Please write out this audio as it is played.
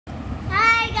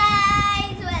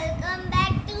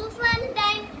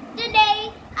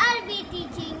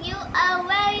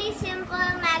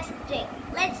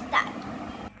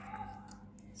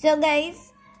So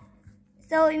guys,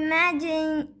 so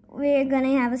imagine we're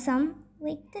gonna have a sum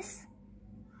like this.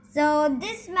 So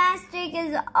this math trick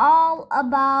is all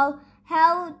about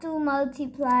how to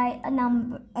multiply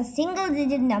a single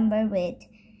digit number with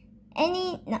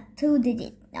any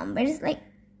two-digit numbers,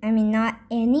 not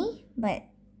any, but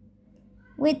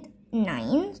with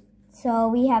 9. So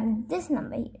we have this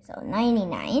number here, so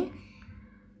 99.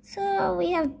 So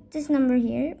we have this number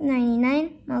here,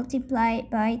 99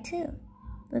 multiplied by 2.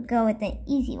 We'll go with an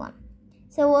easy one.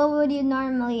 So what would you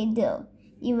normally do?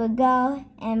 You would go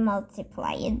and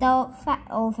multiply it, though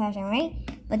old-fashioned, right?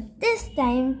 But this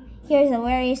time, here's a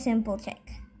very simple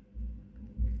trick.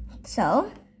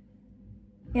 So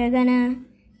you're gonna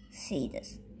see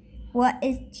this. What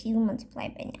is 2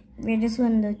 multiplied by 9? We're just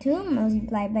gonna do 2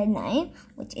 multiplied by 9,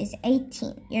 which is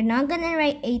 18. You're not gonna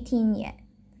write 18 yet.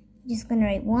 You're just gonna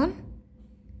write 1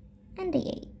 and the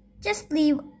 8. Just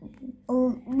leave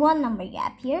one number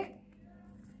gap here.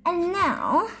 And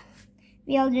now,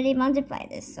 we already multiplied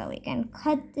this, so we can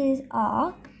cut this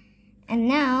off. And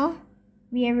now,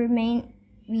 we have a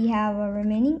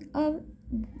remaining of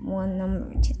one number,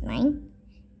 which is 9.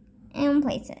 And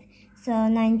place it. So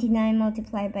 99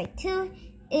 multiplied by 2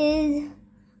 is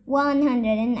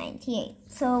 198.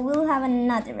 So we'll have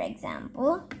another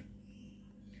example.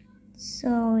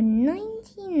 So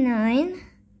 99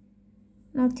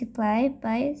 multiplied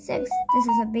by 6. This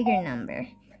is a bigger number.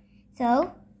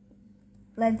 So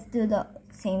let's do the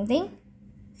same thing.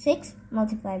 6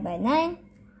 multiplied by 9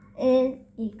 is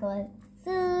equal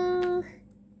to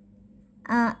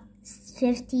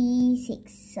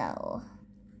 56. So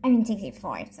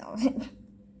 64.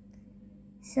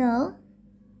 So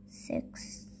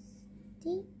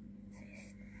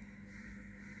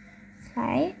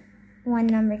 65, one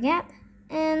number gap,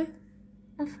 and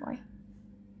a 4.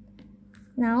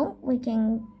 Now we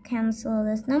can cancel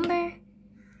this number,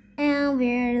 and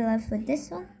we're left with this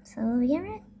one. So we get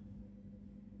rid.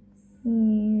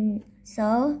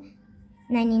 So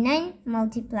 99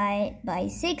 multiplied by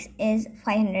 6 is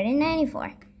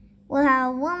 594. We'll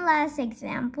have one last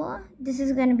example. This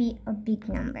is going to be a big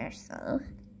number. So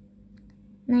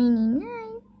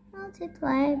 99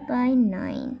 multiplied by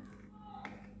 9.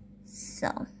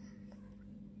 So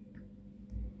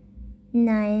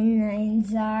 9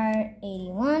 9s are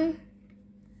 81.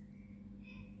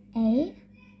 8,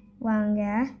 1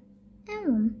 gap, and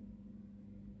 1.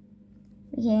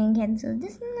 We can cancel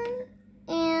this 9,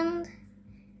 and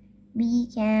we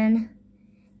can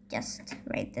just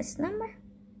write this number.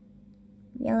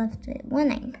 We are left with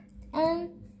 19, and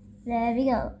there we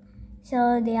go.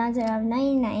 So the answer of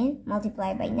 99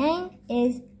 multiplied by 9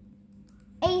 is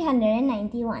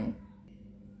 891.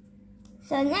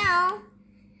 So now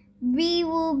we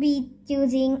will be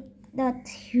using the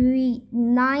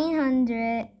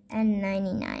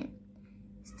 999.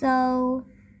 So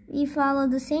we follow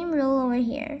the same rule over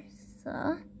here.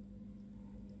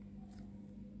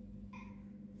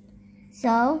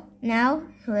 So now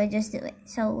we'll just do it.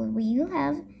 So we will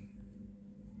have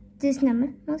this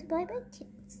number multiplied by 2.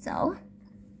 So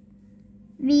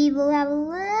we will have a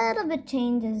little bit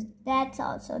changes. That's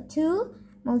also 2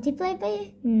 multiplied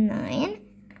by 9,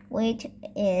 which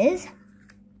is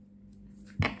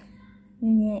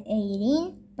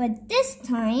 18. But this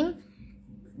time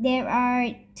there are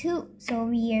 2, so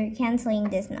we are canceling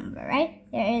this number, right?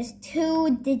 There is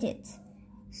 2 digits.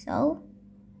 So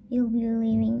you'll be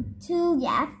leaving 2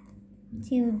 gaps,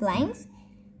 2 blanks,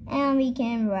 and we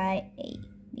can write 8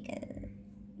 because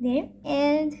there,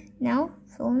 and now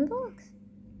fill in the blanks.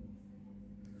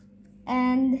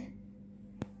 And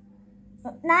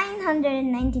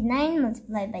 999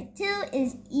 multiplied by 2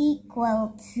 is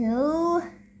equal to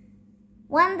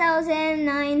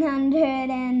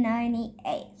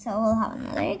 1998. So we'll have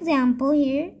another example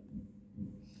here.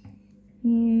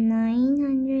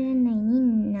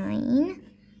 999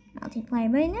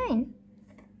 multiplied by 9.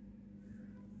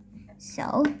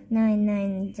 So 9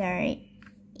 9s are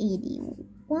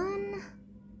 81.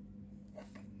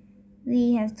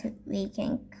 We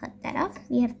can cut that off.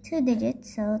 We have 2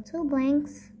 digits, so 2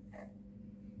 blanks,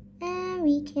 and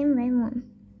we can write 1.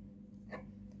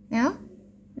 Now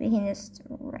we can just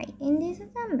write in these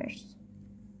numbers.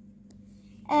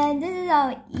 And this is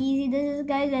how easy this is,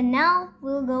 guys. And now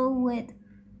we'll go with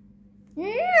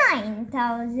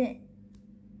 9,000.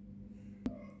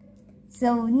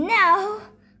 So now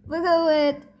we'll go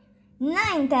with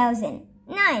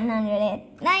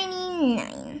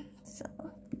 9,999. So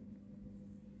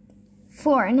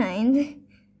 4 9s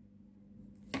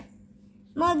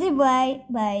multiplied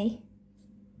by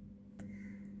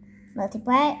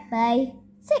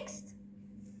 6.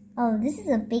 Oh, this is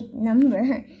a big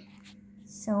number.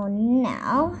 So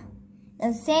now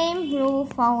the same rule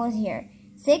follows here.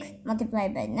 6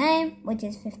 multiplied by 9, which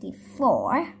is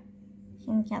 54.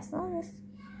 Can we cancel this?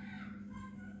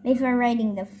 Before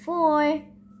writing the 4,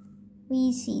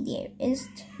 we see there is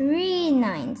 3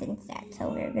 9s instead. So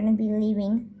we're going to be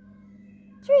leaving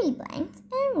 3 blanks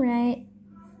and write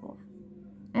 4.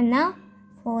 And now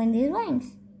fill in these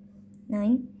blanks.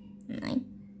 9, 9,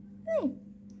 9.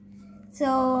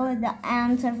 So the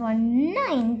answer for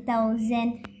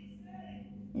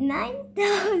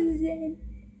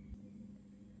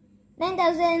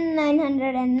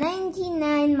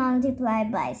 9,999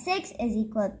 multiplied by 6 is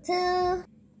equal to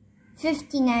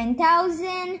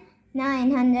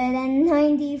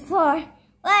 59,994.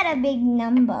 What a big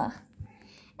number.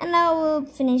 And now we'll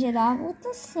finish it off with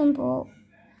a simple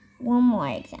one more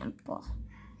example.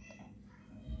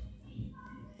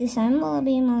 This time we'll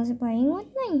be multiplying with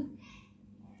 9.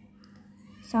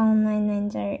 So 9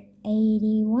 9s are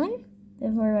 81.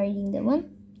 Before writing the 1,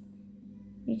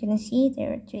 you're gonna see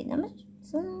there are 3 numbers.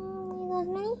 So we lost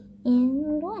many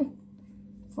and 1.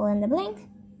 Fill in the blanks.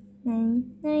 9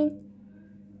 9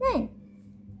 9.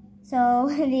 So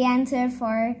the answer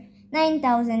for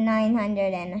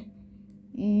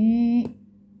 9,909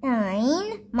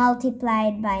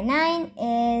 multiplied by 9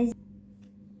 is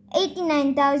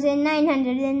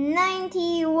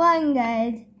 89,991,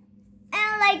 guys.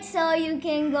 And like so, you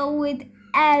can go with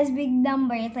as big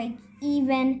numbers, like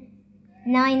even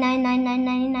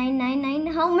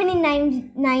 9999999. How many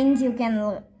nines you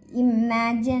can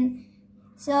imagine?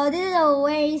 So this is a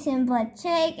very simple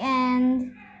trick,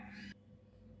 and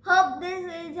hope this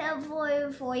is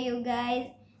helpful for you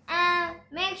guys. And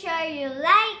make sure you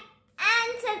like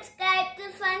and subscribe to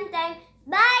Fun Time.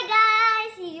 Bye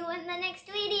guys! See you in the next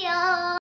video.